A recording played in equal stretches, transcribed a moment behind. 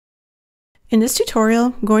In this tutorial,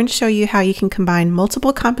 I'm going to show you how you can combine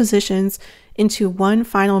multiple compositions into one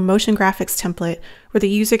final motion graphics template where the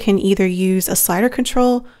user can either use a slider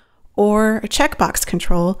control or a checkbox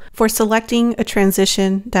control for selecting a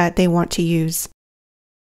transition that they want to use.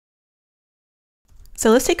 So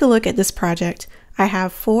let's take a look at this project. I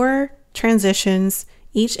have 4 transitions,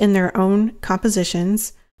 each in their own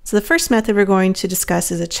compositions. So the first method we're going to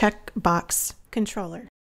discuss is a checkbox controller.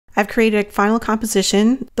 I've created a final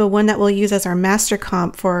composition, the one that we'll use as our master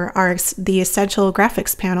comp for the Essential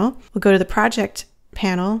Graphics panel. We'll go to the Project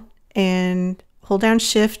panel and hold down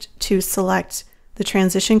Shift to select the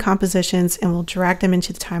transition compositions, and we'll drag them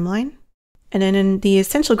into the timeline. And then in the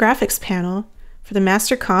Essential Graphics panel, for the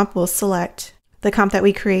master comp, we'll select the comp that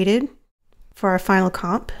we created for our final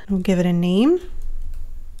comp. We'll give it a name.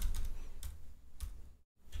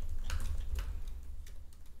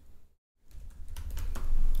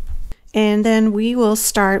 And then we will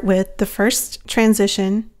start with the first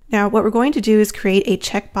transition. Now what we're going to do is create a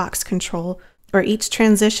checkbox control for each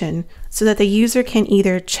transition so that the user can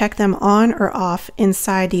either check them on or off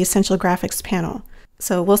inside the Essential Graphics panel.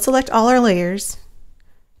 So we'll select all our layers.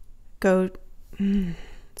 So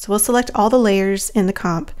we'll select all the layers in the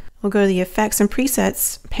comp. We'll go to the Effects and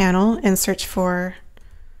Presets panel and search for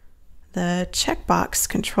the checkbox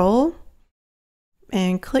control,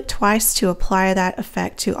 and click twice to apply that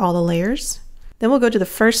effect to all the layers. Then we'll go to the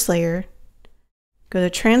first layer, go to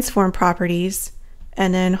Transform Properties,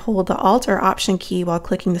 and then hold the Alt or Option key while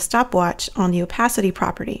clicking the stopwatch on the opacity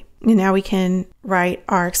property. And now we can write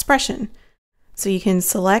our expression. So you can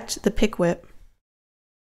select the pick whip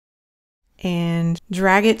and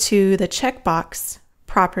drag it to the checkbox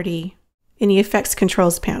property in the Effects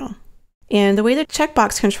Controls panel. And the way the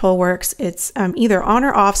checkbox control works, it's either on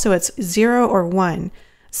or off, so it's 0 or 1.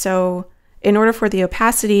 So in order for the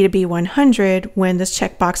opacity to be 100, when this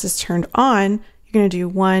checkbox is turned on, you're going to do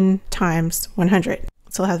 1 times 100.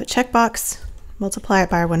 So we'll have the checkbox, multiply it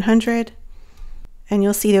by 100, and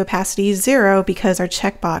you'll see the opacity is 0 because our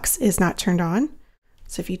checkbox is not turned on.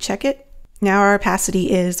 So if you check it, now our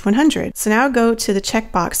opacity is 100. So now go to the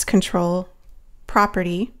checkbox control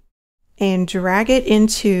property and drag it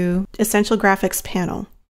into Essential Graphics panel.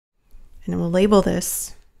 And then we'll label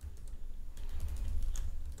this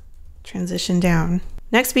transition down.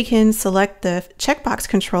 Next, we can select the checkbox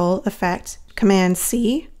control effect, Command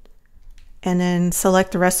C, and then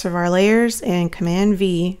select the rest of our layers and Command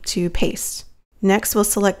V to paste. Next, we'll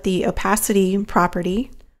select the opacity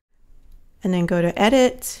property and then go to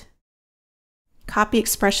Edit, Copy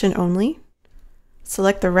Expression Only.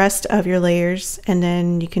 Select the rest of your layers, and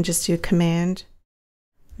then you can just do Command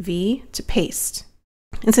V to paste.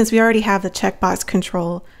 And since we already have the checkbox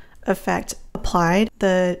control effect applied,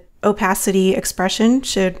 the opacity expression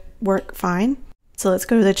should work fine. So let's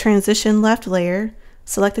go to the transition left layer,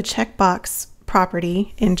 select the checkbox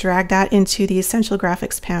property, and drag that into the Essential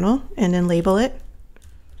Graphics panel, and then label it.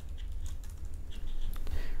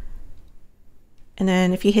 And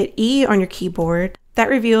then if you hit E on your keyboard, that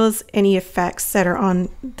reveals any effects that are on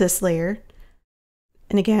this layer.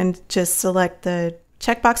 And again, just select the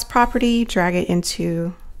checkbox property, drag it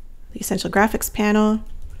into the Essential Graphics panel,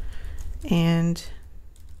 and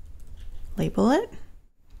label it.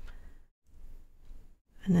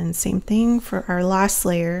 And then same thing for our last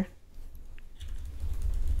layer.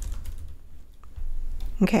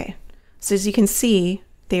 Okay, so as you can see,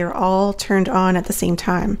 they are all turned on at the same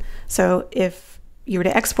time. So if you were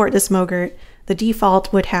to export this mogrt, the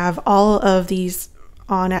default would have all of these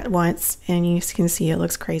on at once, and you can see it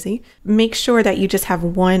looks crazy. Make sure that you just have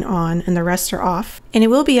one on and the rest are off, and it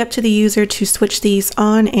will be up to the user to switch these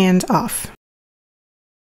on and off.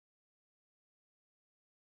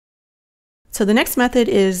 So the next method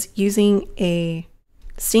is using a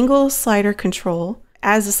single slider control.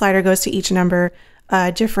 As the slider goes to each number, a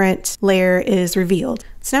different layer is revealed.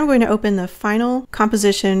 So now I'm going to open the final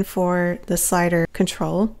composition for the slider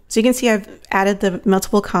control. So you can see I've added the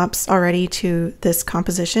multiple comps already to this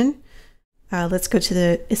composition. Let's go to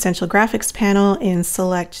the Essential Graphics panel and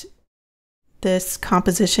select this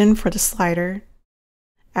composition for the slider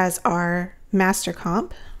as our master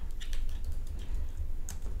comp.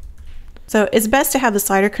 So it's best to have the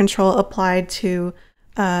slider control applied to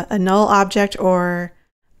a null object or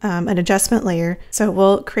an adjustment layer. So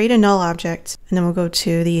we'll create a null object, and then we'll go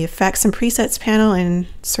to the Effects and Presets panel and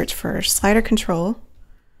search for slider control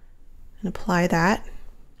and apply that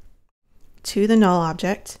to the null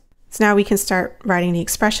object. So now we can start writing the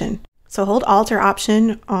expression. So hold Alt or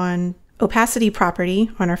Option on opacity property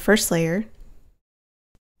on our first layer.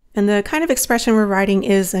 And the kind of expression we're writing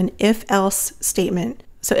is an if-else statement.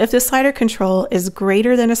 So if the slider control is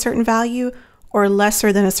greater than a certain value or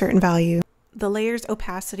lesser than a certain value, the layer's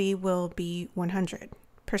opacity will be 100%.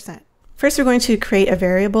 First, we're going to create a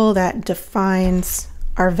variable that defines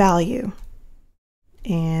our value.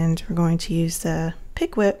 And we're going to use the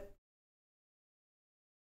pick whip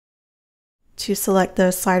to select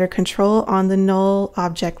the slider control on the null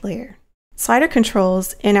object layer. Slider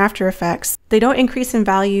controls in After Effects, they don't increase in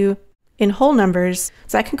value in whole numbers,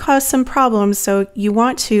 so that can cause some problems. So you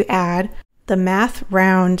want to add the math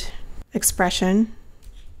round expression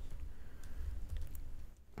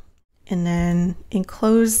and then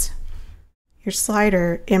enclose your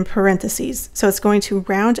slider in parentheses. So it's going to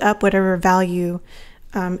round up whatever value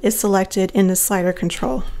is selected in the slider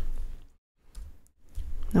control.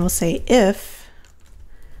 And we'll say if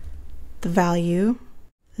the value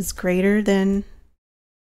is greater than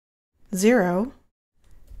 0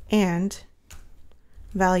 and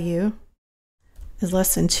value is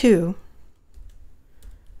less than 2,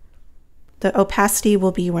 the opacity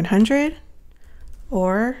will be 100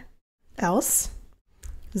 or else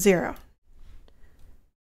 0.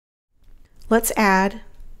 Let's add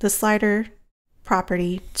the slider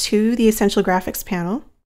property to the Essential Graphics panel.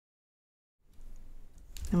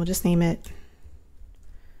 And we'll just name it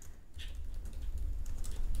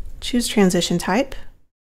Choose Transition Type.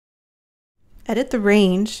 Edit the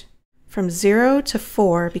range from 0 to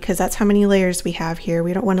 4 because that's how many layers we have here.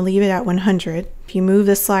 We don't want to leave it at 100. If you move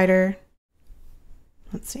the slider,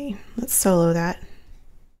 let's solo that.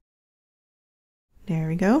 There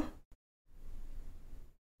we go.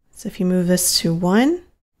 So if you move this to 1,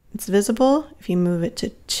 it's visible. If you move it to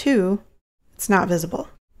 2, it's not visible.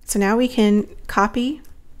 So now we can copy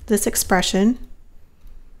this expression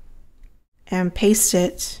and paste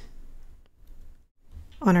it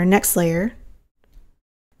on our next layer. And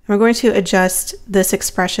we're going to adjust this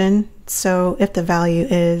expression so if the value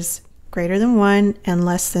is greater than 1 and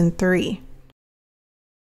less than 3.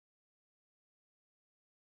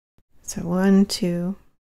 So 1, 2,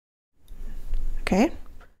 okay.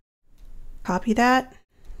 Copy that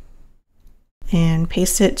and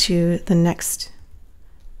paste it to the next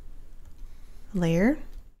layer.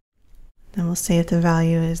 Then we'll say if the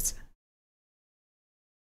value is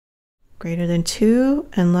greater than 2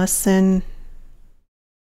 and less than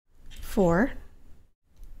 4.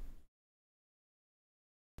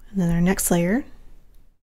 And then our next layer,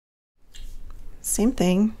 same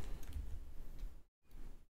thing.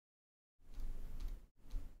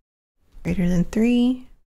 Greater than 3,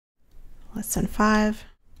 less than 5.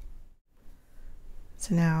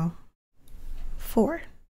 So now 4.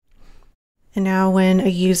 And now when a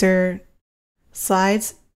user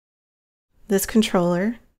slides this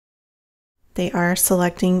controller, they are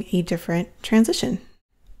selecting a different transition.